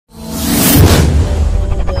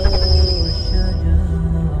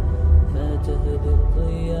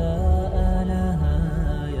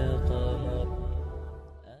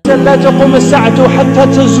said, لا تقوم الساعة حتى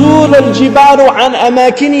تزول الجبال عن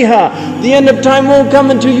أماكنها. The end of time won't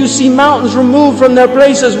come until you see mountains removed from their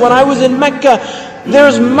places. When I was in Mecca,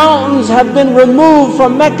 there's mountains have been removed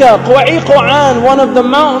from Mecca. Qua'an, one of the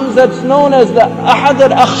mountains that's known as the Ahad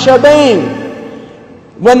al-Akhshabain.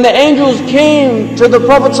 When the angels came to the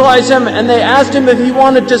Prophet ﷺ and they asked him if he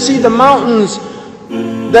wanted to see the mountains,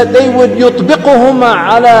 that they would يطبقهما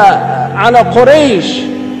على Quraysh.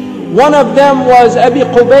 One of them was Abi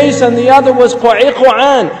Qubays and the other was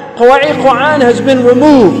Qua'an. Qua'an has been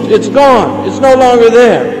removed. It's gone. It's no longer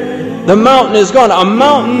there. The mountain is gone. A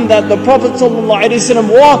mountain that the Prophet ﷺ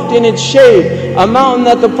walked in its shade. A mountain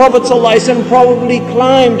that the Prophet ﷺ probably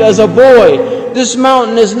climbed as a boy. This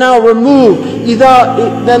mountain is now removed.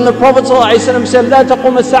 Then the Prophet ﷺ said, لا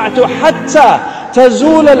تقوم الساعة حتى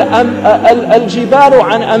تزول الجبال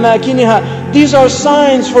عن أماكنها. These are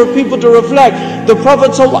signs for people to reflect. The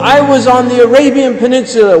Prophet I was on the Arabian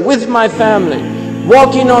Peninsula with my family,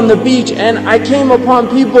 walking on the beach, and I came upon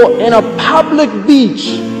people in a public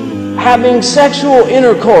beach having sexual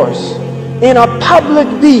intercourse. In a public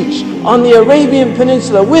beach on the Arabian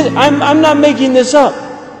Peninsula. I'm not making this up.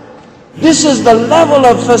 This is the level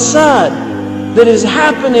of fasad that is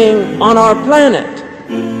happening on our planet.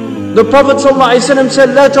 The Prophet ﷺ said,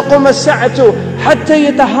 لا تقوم الساعة حتى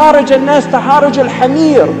يتهارج الناس تهارج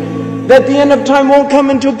الحمير. That the end of time won't come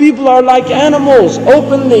until people are like animals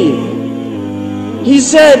openly. He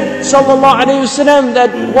said, sallallahu alayhi wasallam,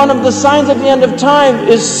 that one of the signs of the end of time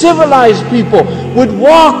is civilized people would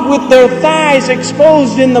walk with their thighs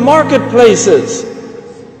exposed in the marketplaces.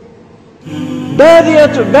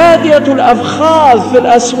 بادية الأفخاذ في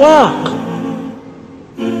الأسواق.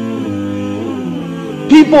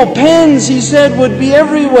 People, pens, he said, would be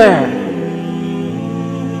everywhere.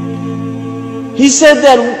 He said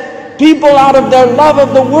that people, out of their love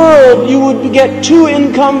of the world, you would get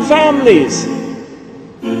two-income families.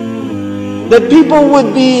 That people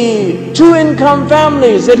would be two-income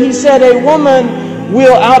families. That he said a woman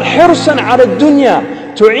will out hirsan ala dunya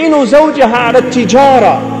tu'inu zawjaha ala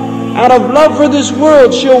tijara. Out of love for this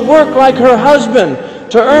world, she'll work like her husband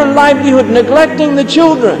to earn livelihood, neglecting the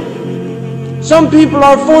children. Some people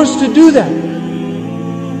are forced to do that.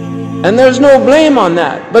 And there's no blame on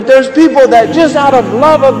that. But there's people that just out of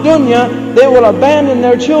love of dunya, they will abandon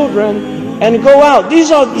their children and go out.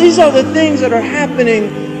 These are the things that are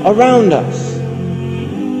happening around us.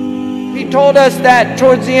 He told us that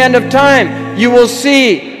towards the end of time, you will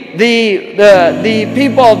see the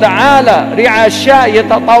people of the ala, ri'asha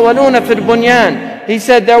yatatawaluna fil bunyan. He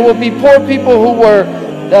said there will be poor people who were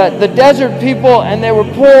the desert people, and they were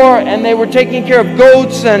poor and they were taking care of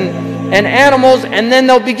goats and animals, and then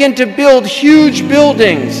they'll begin to build huge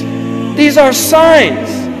buildings. These are signs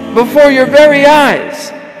before your very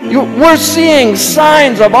eyes. We're seeing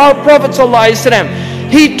signs of our Prophet ﷺ.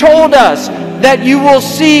 He told us that you will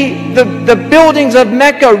see the buildings of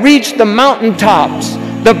Mecca reach the mountaintops.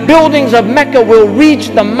 The buildings of Mecca will reach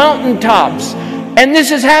the mountaintops. And this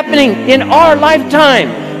is happening in our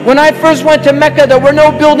lifetime. When I first went to Mecca, there were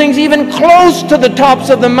no buildings even close to the tops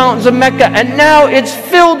of the mountains of Mecca. And now it's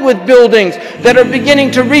filled with buildings that are beginning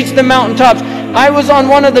to reach the mountaintops. I was on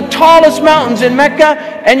one of the tallest mountains in Mecca,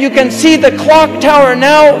 and you can see the clock tower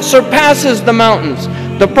now surpasses the mountains.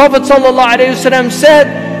 The Prophet ﷺ said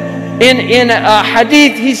in a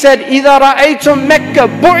hadith, he said, إِذَا رَأَيْتُمْ مَكَّةَ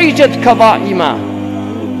بُعِجَتْ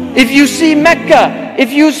كَظَائِمًا. If you see Mecca,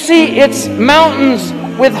 if you see its mountains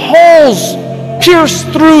with holes pierced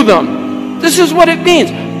through them, this is what it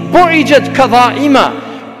means. بُعِجَتْ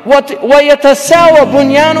كَظَائِمًا وَيَتَسَاوَى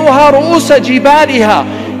بُنْيَانُهَا رُؤُوسَ جِبَالِهَا.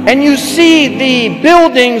 And you see the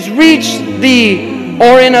buildings reach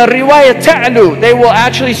or in a riwayah ta'lu, they will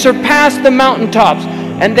actually surpass the mountaintops.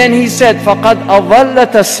 And then he said, فَقَدْ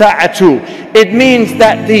أَظَلَّتَ السَّاعَةُ. It means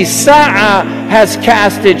that the sa'a has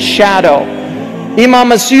cast its shadow.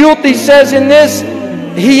 Imam As-Suyuti says in this,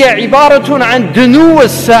 هِيَ عِبَارَةٌ عَنْ دُنُوَ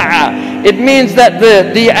السَّاعَةِ. It means that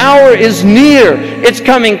the hour is near, it's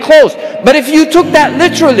coming close. But if you took that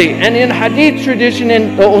literally, and in hadith tradition,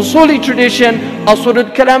 in the usuli tradition,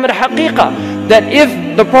 asrul kalam al-haqiqa, that if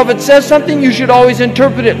the Prophet says something, you should always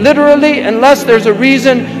interpret it literally, unless there's a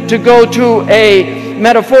reason to go to a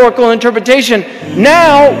metaphorical interpretation.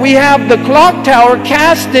 Now we have the clock tower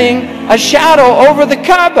casting a shadow over the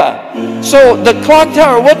Kaaba. So the clock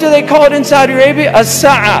tower, what do they call it in Saudi Arabia?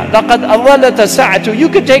 As-sa'a. لَقَدْ أَظَلَّتَ السَّاعَةُ. You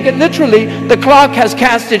could take it literally, the clock has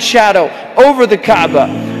cast its shadow over the Kaaba.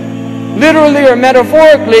 Literally or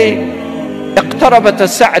metaphorically, اقتربت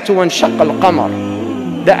الساعة وانشق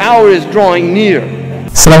القمر. The hour is drawing near.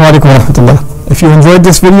 As-salamu alaykum wa rahmatullah. If you enjoyed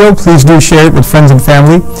this video, please do share it with friends and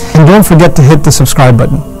family. And don't forget to hit the subscribe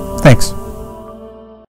button. Thanks.